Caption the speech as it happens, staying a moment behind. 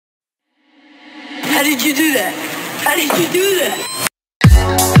How did you do that? How did you do that?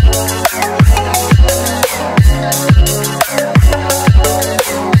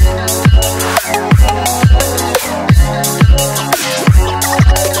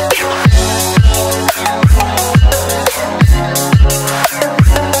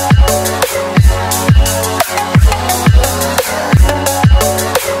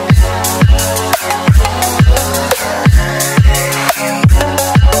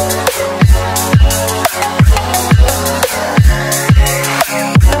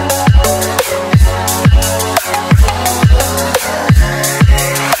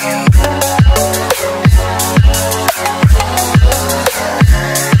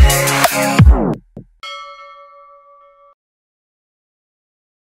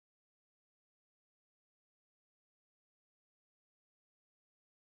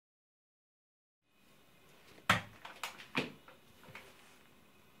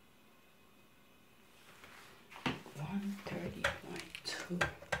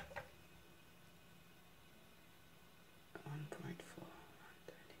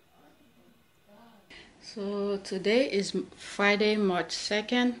 So today is Friday, March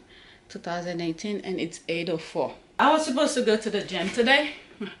 2nd, 2018, and it's 8:04. I was supposed to go to the gym today.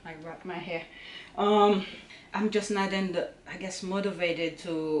 I wrapped my hair. I'm just not in the, I guess, motivated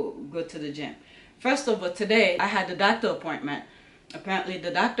to go to the gym. First of all, today I had a doctor appointment. Apparently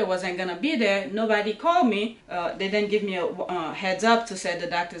the doctor wasn't gonna be there. Nobody called me. They didn't give me a heads up to say the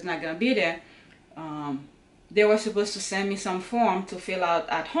doctor's not gonna be there. They were supposed to send me some form to fill out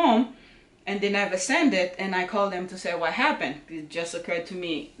at home, and they never sent it. And I called them to say what happened. It just occurred to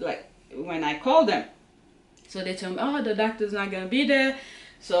me like when I called them. So they told me, oh, the doctor's not gonna be there,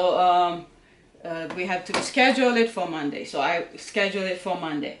 so we have to schedule it for Monday. So I scheduled it for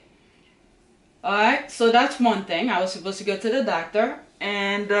Monday. Alright, so that's one thing. I was supposed to go to the doctor,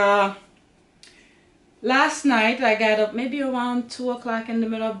 and last night I got up maybe around 2 o'clock in the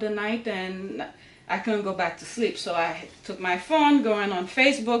middle of the night, and I couldn't go back to sleep. So I took my phone, going on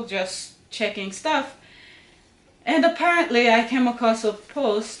Facebook, just checking stuff, and apparently I came across a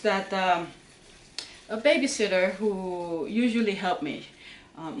post that a babysitter who usually helped me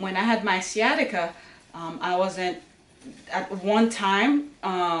when I had my sciatica. I wasn't, at one time,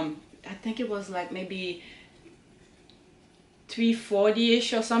 I think it was like maybe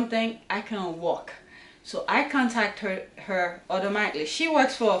 3:40ish or something, I couldn't walk. So I contacted her automatically. She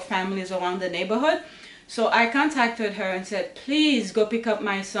works for families around the neighborhood. So I contacted her and said, please go pick up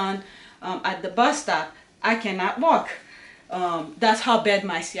my son at the bus stop. I cannot walk. That's how bad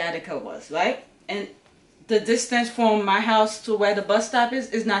my sciatica was, right? And the distance from my house to where the bus stop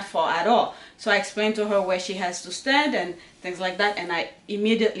is not far at all. So I explained to her where she has to stand and things like that. And I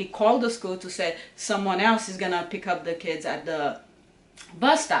immediately called the school to say someone else is going to pick up the kids at the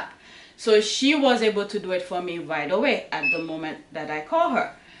bus stop. So she was able to do it for me right away at the moment that I called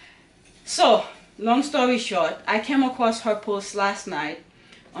her. So long story short, I came across her post last night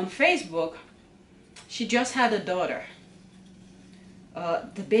on Facebook. She just had a daughter.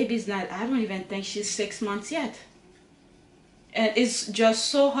 The baby's not, I don't even think she's 6 months yet. And it's just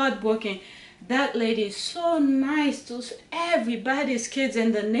so heartbreaking. That lady is so nice to everybody's kids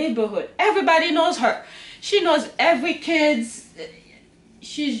in the neighborhood. Everybody knows her. She knows every kid's.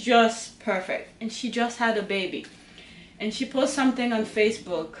 She's just perfect. And she just had a baby. And she posted something on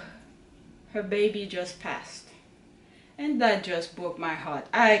Facebook. Her baby just passed. And that just broke my heart.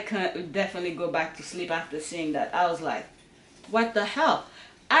 I can't definitely go back to sleep after seeing that. I was like, what the hell?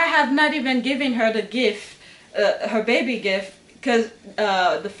 I have not even given her the gift, her baby gift, because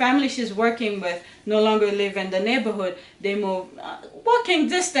the family she's working with no longer live in the neighborhood. They moved walking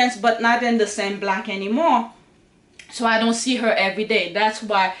distance, but not in the same block anymore. So I don't see her every day. That's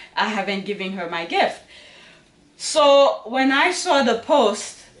why I haven't given her my gift. So when I saw the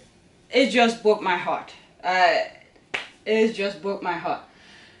post, it just broke my heart. It just broke my heart.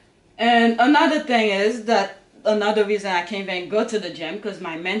 And another thing is that another reason I can't even go to the gym, because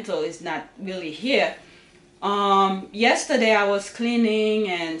my mental is not really here. Yesterday I was cleaning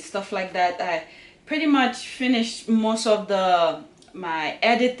and stuff like that. I pretty much finished most of my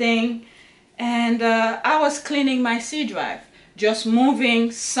editing, and I was cleaning my C drive, just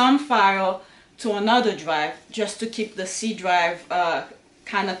moving some file to another drive just to keep the C drive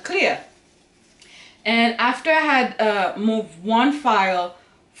kind of clear. And after I had moved one file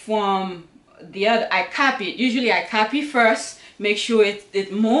from the other, I copied. Usually I copy first, make sure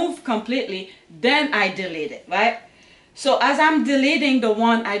it moved completely, then I delete it, right? So as I'm deleting the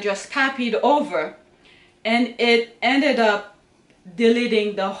one I just copied over, and it ended up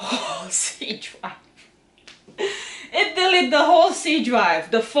deleting the whole C drive. it deleted the whole C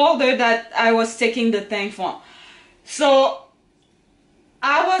drive, the folder that I was taking the thing from. So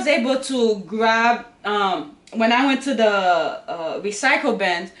I was able to grab, when I went to the recycle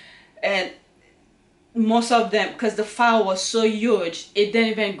bin, and most of them, because the file was so huge, it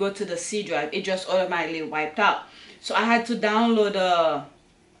didn't even go to the C drive. It just automatically wiped out. So I had to download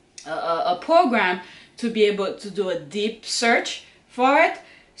a program to be able to do a deep search for it.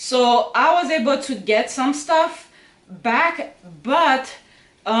 So I was able to get some stuff back, but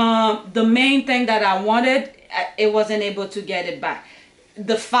the main thing that I wanted, it wasn't able to get it back.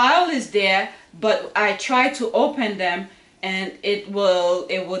 The file is there, but I tried to open them and it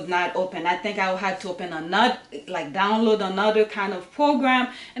would not open. I think I had to open another, like download another kind of program,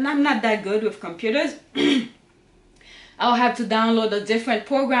 and I'm not that good with computers. I'll have to download a different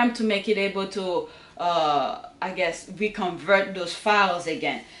program to make it able to I guess reconvert those files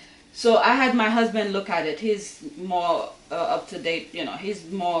again. So I had my husband look at it. He's more up to date, you know, he's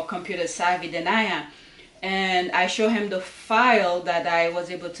more computer savvy than I am. And I show him the file that I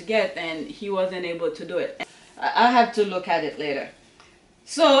was able to get, and he wasn't able to do it. I'll have to look at it later.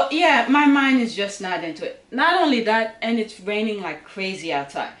 So yeah, my mind is just not into it. Not only that, and it's raining like crazy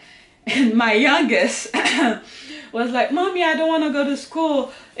outside. And my youngest was like, "Mommy, I don't want to go to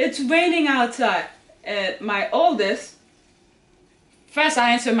school. It's raining outside." And my oldest, first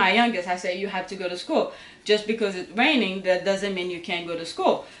I answered my youngest. I said, "You have to go to school. Just because it's raining, that doesn't mean you can't go to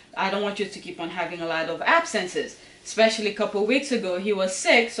school. I don't want you to keep on having a lot of absences." Especially a couple of weeks ago, he was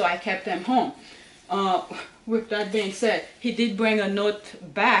sick, so I kept him home. With that being said, he did bring a note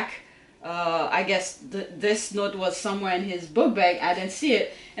back. I guess this note was somewhere in his book bag. I didn't see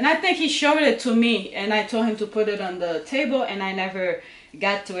it. And I think he showed it to me, and I told him to put it on the table, and I never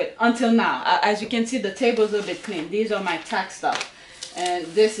got to it until now. As you can see, the table's a bit clean. These are my tax stuff. And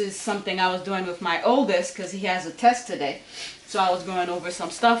this is something I was doing with my oldest because he has a test today. So I was going over some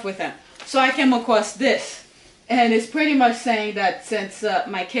stuff with him. So I came across this. And it's pretty much saying that since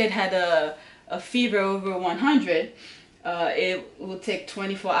my kid had a fever over 100, it will take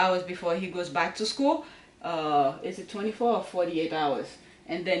 24 hours before he goes back to school. Is it 24 or 48 hours?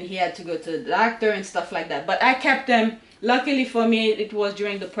 And then he had to go to the doctor and stuff like that. But I kept him, luckily for me, it was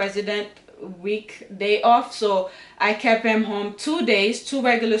during the President week day off, so I kept him home 2 days, 2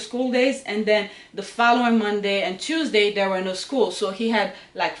 regular school days, and then the following Monday and Tuesday there were no school, so he had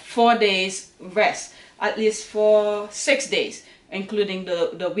like 4 days rest, at least for 6 days, including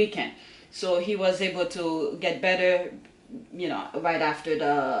the weekend. So he was able to get better, you know, right after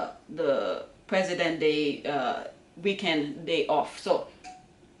the President Day weekend day off. So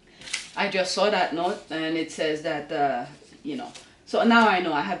I just saw that note, and it says that you know, so now I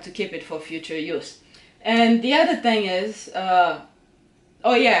know I have to keep it for future use. And the other thing is,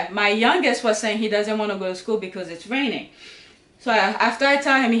 oh yeah, my youngest was saying he doesn't want to go to school because it's raining. So after I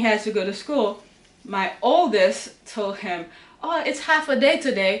tell him he has to go to school, my oldest told him, "Oh, it's half a day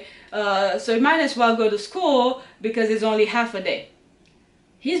today, so you might as well go to school because it's only half a day."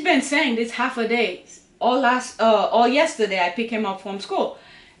 He's been saying this half a day all yesterday. I picked him up from school.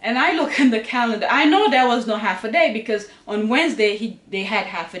 And I look in the calendar. I know there was no half a day because on Wednesday they had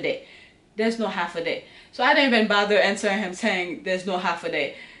half a day. There's no half a day. So I didn't even bother answering him saying there's no half a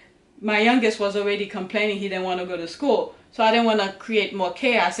day. My youngest was already complaining he didn't want to go to school. So I didn't want to create more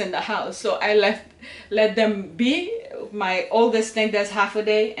chaos in the house. So I let them be. My oldest think there's half a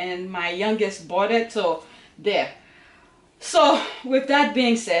day and my youngest bought it. So there. So with that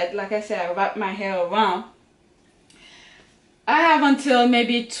being said, like I said, I wrapped my hair around. I have until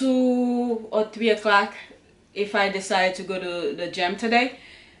maybe 2 or 3 o'clock if I decide to go to the gym today.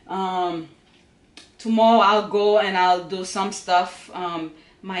 Tomorrow I'll go and I'll do some stuff.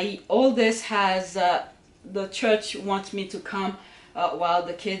 My oldest has, the church wants me to come while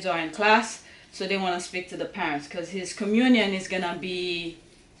the kids are in class. So they want to speak to the parents because his communion is going to be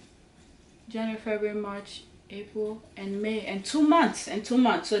January, February, March, April, and May, and 2 months.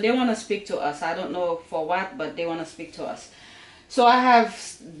 So they want to speak to us. I don't know for what, but they want to speak to us. So I have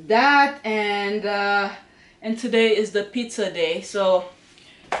that, and today is the pizza day, so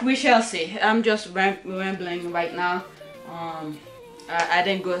we shall see. I'm just rambling right now. I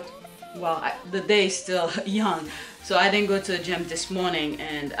didn't go, well, the day is still young, so I didn't go to the gym this morning,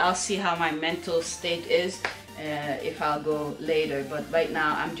 and I'll see how my mental state is if I'll go later. But right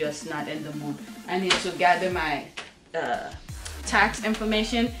now I'm just not in the mood. I need to gather my tax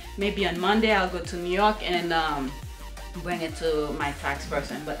information. Maybe on Monday I'll go to New York and bring it to my tax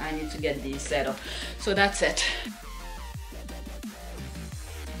person, but I need to get these settled. So that's it.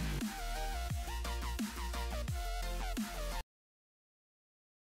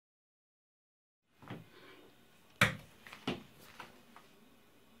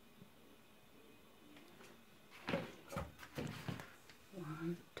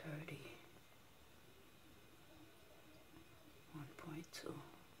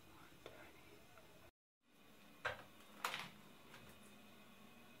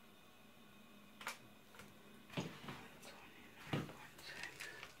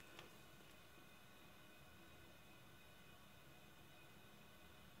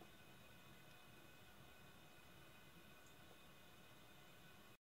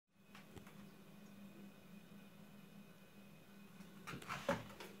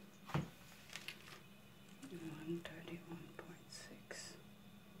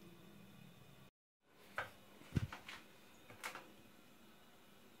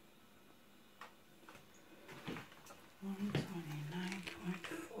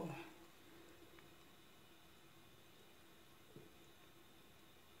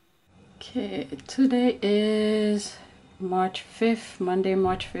 Okay, today is March 5th, Monday,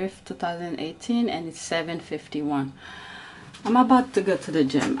 March 5th, 2018, and it's 7:51. I'm about to go to the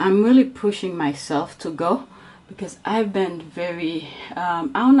gym. I'm really pushing myself to go because I've been very,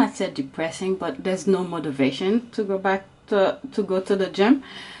 I'll not say depressing, but there's no motivation to go back to go to the gym.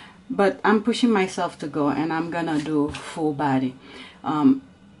 But I'm pushing myself to go, and I'm gonna do full body.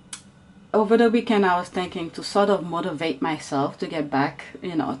 Over the weekend, I was thinking to sort of motivate myself to get back,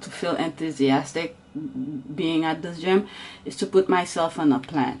 you know, to feel enthusiastic being at the gym, is to put myself on a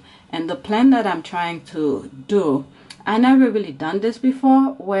plan. And the plan that I'm trying to do, I never really done this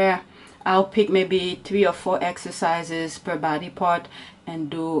before, where I'll pick maybe 3 or 4 exercises per body part and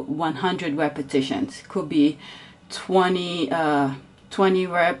do 100 repetitions. Could be 20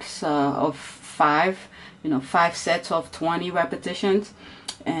 reps of 5, 5 sets of 20 repetitions.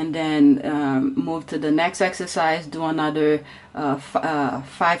 And then move to the next exercise, do another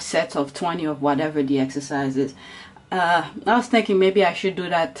 5 sets of 20 of whatever the exercise is. I was thinking maybe I should do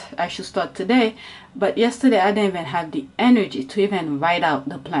that. I should start today, but yesterday I didn't even have the energy to even write out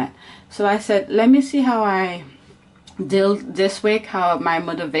the plan. So I said, let me see how I deal this week, how my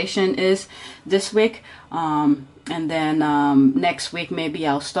motivation is this week, and then next week maybe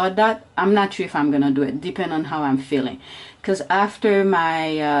I'll start that. I'm not sure if I'm gonna do it, depending on how I'm feeling, because after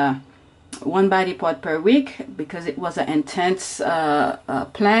my 1 body part per week, because it was an intense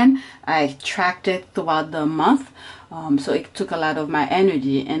plan, I tracked it throughout the month, so it took a lot of my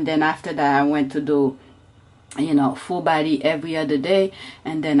energy. And then after that I went to do full body every other day,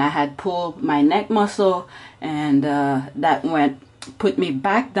 and then I had pulled my neck muscle, and that put me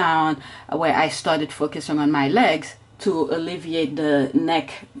back down where I started focusing on my legs to alleviate the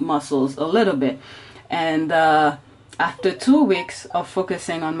neck muscles a little bit. And after 2 weeks of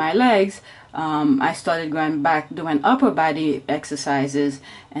focusing on my legs, I started going back doing upper body exercises,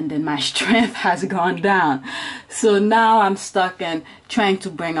 and then my strength has gone down. So now I'm stuck in trying to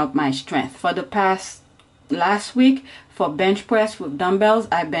bring up my strength. For the last week, for bench press with dumbbells,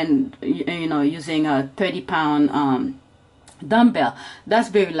 I've been using a 30-pound dumbbell. That's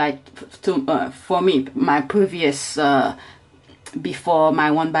very light for me. My previous before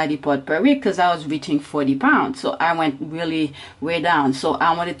my 1 body part per week, because I was reaching 40 pounds, so I went really way down. So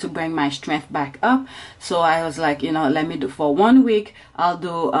I wanted to bring my strength back up, so I was like, let me do, for 1 week I'll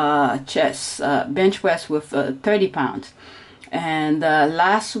do chest bench press with 30 pounds. And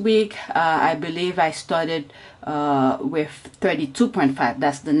last week I believe I started with 32.5.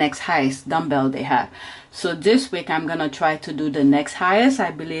 that's the next highest dumbbell they have. So this week I'm gonna try to do the next highest,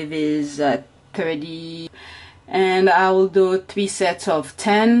 I believe is 30, and I will do 3 sets of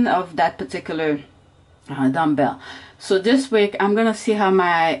 10 of that particular dumbbell. So this week I'm gonna see how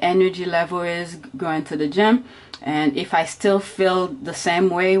my energy level is going to the gym, and if I still feel the same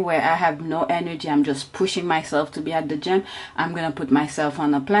way where I have no energy, I'm just pushing myself to be at the gym, I'm gonna put myself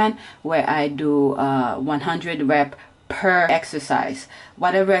on a plan where I do 100 rep per exercise.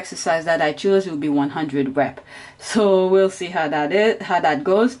 Whatever exercise that I choose will be 100 rep. So we'll see how that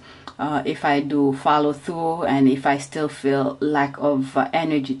goes. If I do follow through, and if I still feel lack of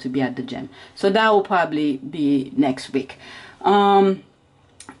energy to be at the gym. So that will probably be next week.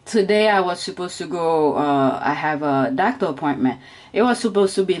 Today I was supposed to go, I have a doctor appointment. It was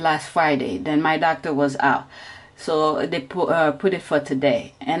supposed to be last Friday, then my doctor was out, so they put it for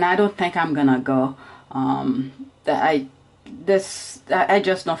today, and I don't think I'm gonna go. I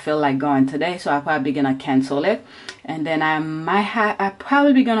just don't feel like going today, so I'm probably gonna cancel it. And then I'm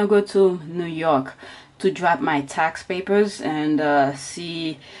probably gonna go to New York to drop my tax papers and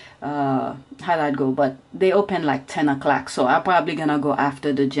see how that go. But they open like 10 o'clock, so I'm probably gonna go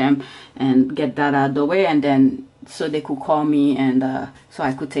after the gym and get that out of the way, and then so they could call me, and so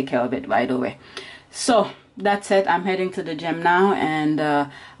I could take care of it right away. So that's it. I'm heading to the gym now, and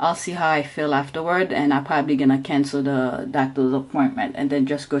I'll see how I feel afterward, and I'm probably gonna cancel the doctor's appointment and then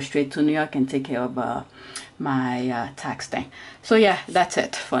just go straight to New York and take care of my tax thing. So yeah, that's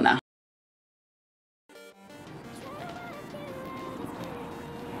it for now.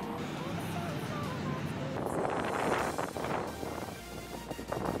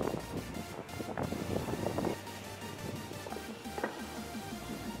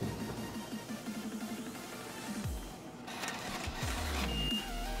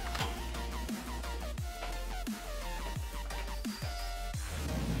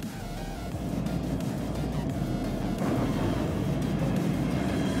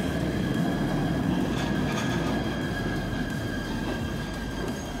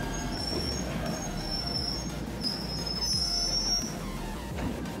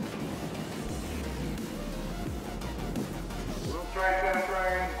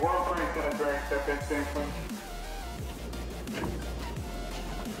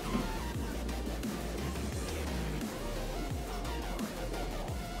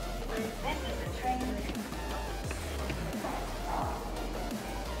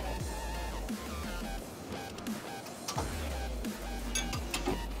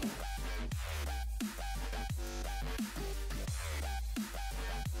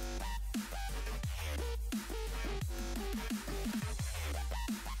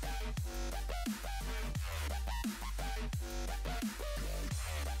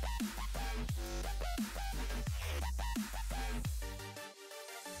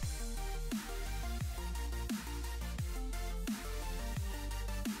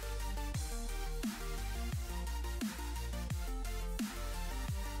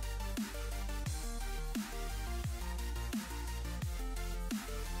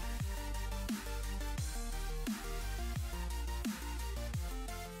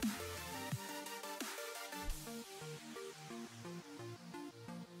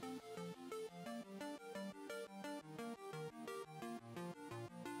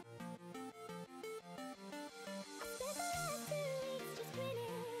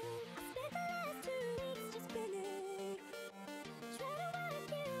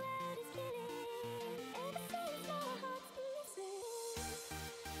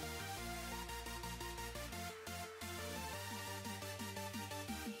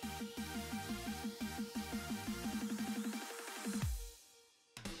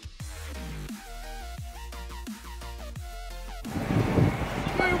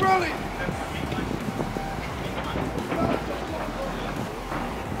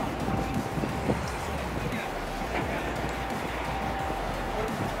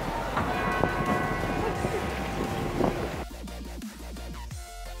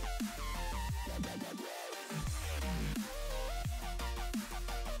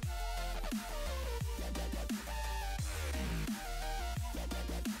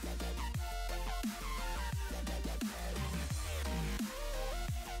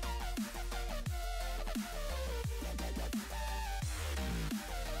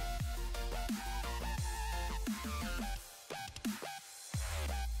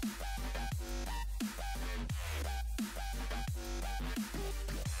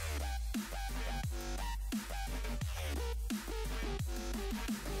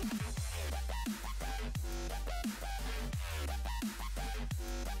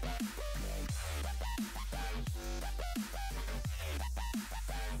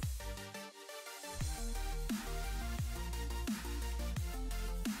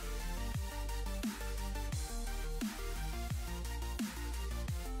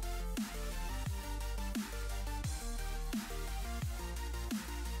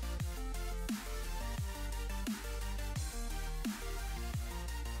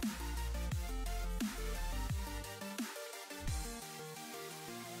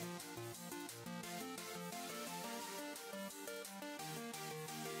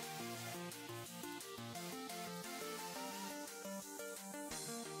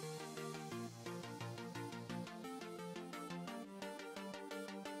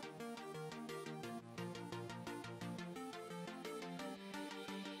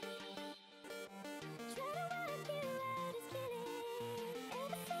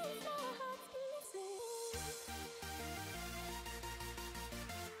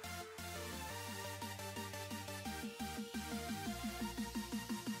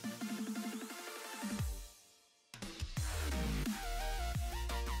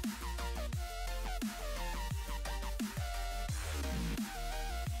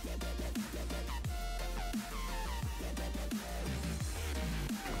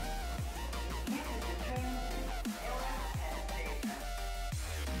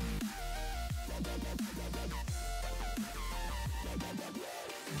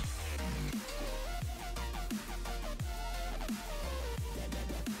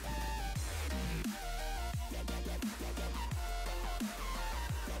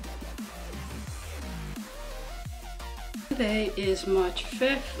 Today is March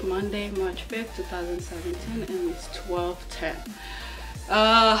 5th, Monday, March 5th, 2017, and it's 12:10.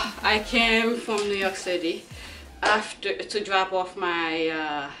 I came from New York City to drop off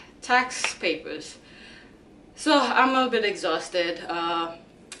my tax papers. So I'm a little bit exhausted.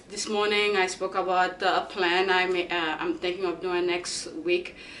 This morning I spoke about a plan I'm thinking of doing next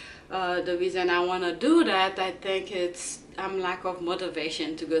week. The reason I want to do that, I think I'm lack of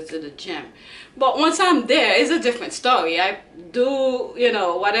motivation to go to the gym. But once I'm there, it's a different story. I do,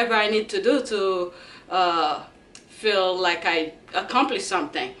 whatever I need to do to feel like I accomplished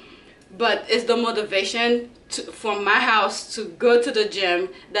something. But it's the motivation from my house to go to the gym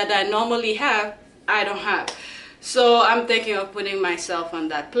that I normally have, I don't have. So I'm thinking of putting myself on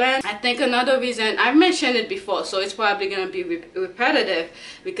that plan. I think another reason, I mentioned it before, so it's probably going to be repetitive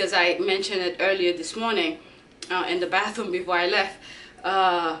because I mentioned it earlier this morning in the bathroom before I left.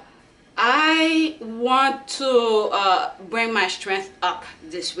 I want to bring my strength up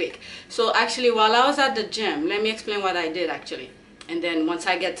this week. So actually, while I was at the gym, let me explain what I did actually. And then once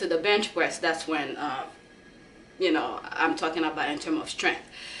I get to the bench press, that's when, I'm talking about in terms of strength.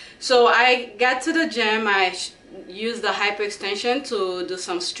 So I got to the gym, I used the hyperextension to do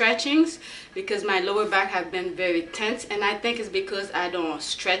some stretchings because my lower back have been very tense, and I think it's because I don't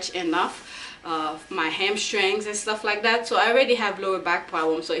stretch enough my hamstrings and stuff like that. So I already have lower back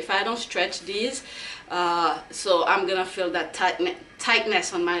problems, so if I don't stretch these, so I'm gonna feel that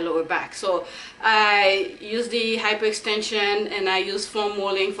tightness on my lower back. So I use the hyperextension and I use foam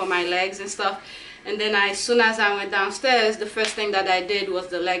rolling for my legs and stuff. And then as soon as I went downstairs, the first thing that I did was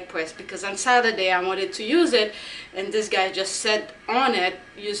the leg press, because on Saturday I wanted to use it and this guy just sat on it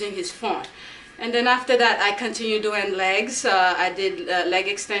using his phone. And then after that I continued doing legs. I did leg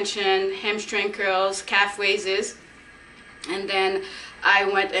extension, hamstring curls, calf raises, and then I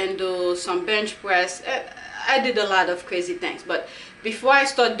went and do some bench press. I did a lot of crazy things, but before I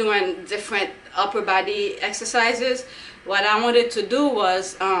start doing different upper body exercises, what I wanted to do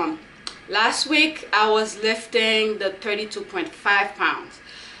was last week I was lifting the 32.5 pounds.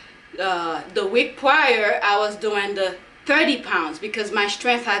 The week prior I was doing the 30 pounds because my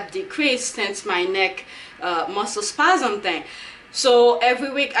strength had decreased since my neck muscle spasm thing. So every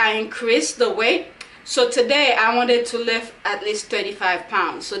week I increased the weight. So today I wanted to lift at least 35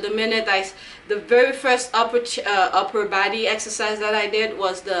 pounds. So the very first upper body exercise that I did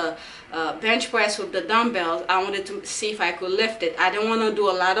was the bench press with the dumbbells. I wanted to see if I could lift it. I didn't want to do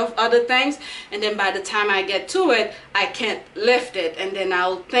a lot of other things, and then by the time I get to it, I can't lift it, and then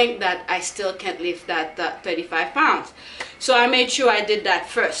I'll think that I still can't lift that 35 pounds. So I made sure I did that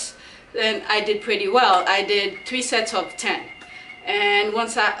first, and I did pretty well. I did 3 sets of 10. And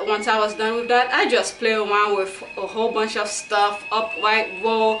once I was done with that, I just play around with a whole bunch of stuff, upright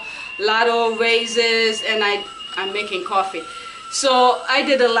row, lateral raises, and I'm making coffee. So I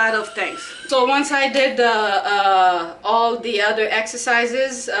did a lot of things. So once I did all the other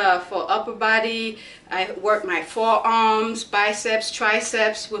exercises for upper body, I worked my forearms, biceps,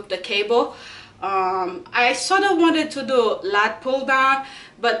 triceps with the cable. I sort of wanted to do lat pull down,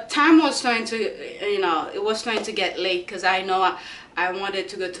 but time was starting to, it was starting to get late because I know I wanted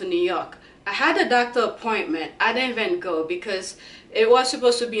to go to New York. I had a doctor appointment. I didn't even go because it was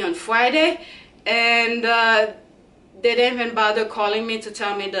supposed to be on Friday, and they didn't even bother calling me to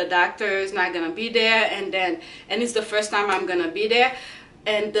tell me the doctor is not gonna be there, and it's the first time I'm gonna be there.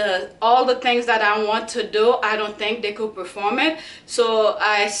 And all the things that I want to do, I don't think they could perform it. So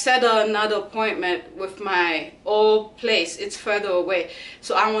I set another appointment with my old place. It's further away.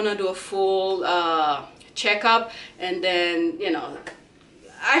 So I want to do a full checkup, and then,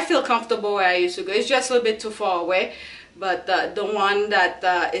 I feel comfortable where I used to go. It's just a little bit too far away. But the one that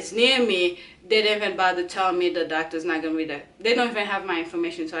is near me, they didn't even bother telling me the doctor's not going to be there. They don't even have my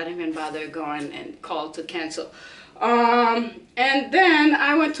information, so I didn't even bother going and call to cancel. And then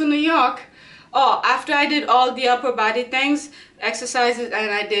I went to New York. Oh, after I did all the upper body things, exercises,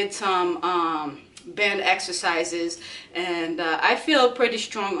 and I did some band exercises, and I feel pretty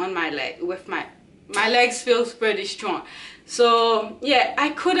strong on my leg. With my legs feels pretty strong. So yeah, I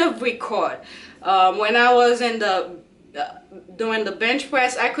could have recorded when I was in doing the bench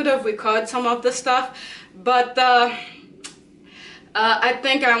press. I could have recorded some of the stuff, but I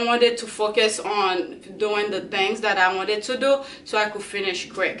think I wanted to focus on doing the things that I wanted to do so I could finish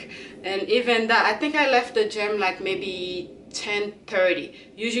quick. And even that, I think I left the gym like maybe 10:30.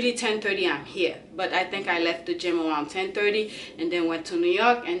 Usually 10:30 I'm here, but I think I left the gym around 10:30 and then went to New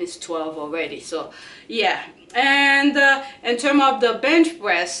York, and it's 12 already. So yeah. And in terms of the bench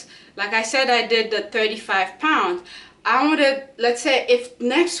press, like I said, I did the 35 pounds. I wanted, let's say if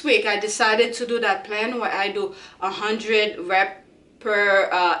next week I decided to do that plan where I do 100 rep per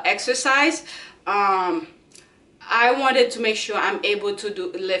exercise, I wanted to make sure I'm able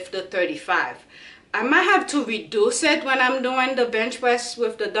to lift the 35. I might have to reduce it when I'm doing the bench press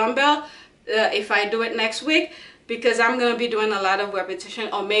with the dumbbell if I do it next week, because I'm gonna be doing a lot of repetition,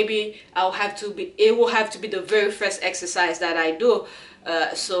 or maybe it will have to be the very first exercise that I do,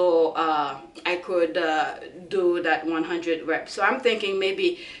 so I could do that 100 reps. So I'm thinking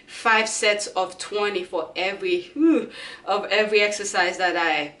maybe 5 sets of 20 for every exercise that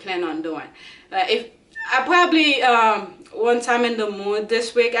I plan on doing. If I probably one time in the mood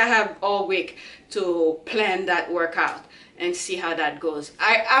this week, I have all week to plan that workout and see how that goes.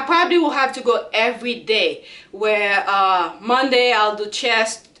 I probably will have to go every day, where Monday I'll do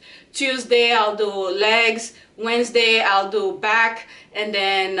chest, Tuesday I'll do legs, Wednesday I'll do back, and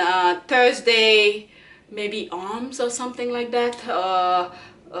then Thursday maybe arms or something like that,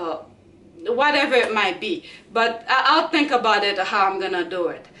 whatever it might be. But I'll think about it, how I'm gonna do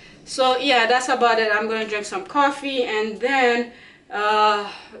it. So yeah, that's about it. I'm gonna drink some coffee and then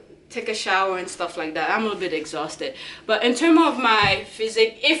take a shower and stuff like that. I'm a little bit exhausted, but in terms of my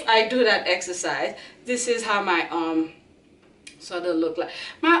physique, if I do that exercise, this is how my arm sort of look like.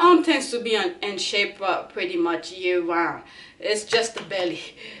 My arm tends to be in shape pretty much year round. It's just the belly.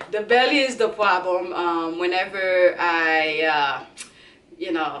 The belly is the problem. Whenever I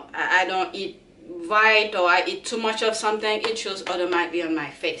I don't eat right, or I eat too much of something, it shows automatically on my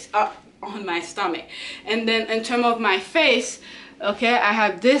face, on my stomach. And then in terms of my face, okay, I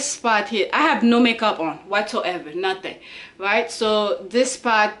have this spot here. I have no makeup on whatsoever, nothing, right? So this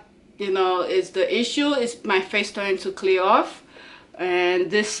spot, is the issue. Is my face starting to clear off,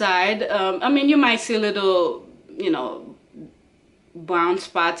 and this side, I mean, you might see little, brown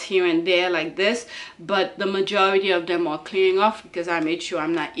spots here and there like this, but the majority of them are clearing off because I made sure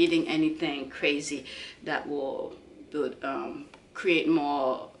I'm not eating anything crazy that will create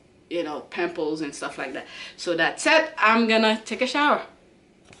more pimples and stuff like that. So that's it. I'm gonna take a shower.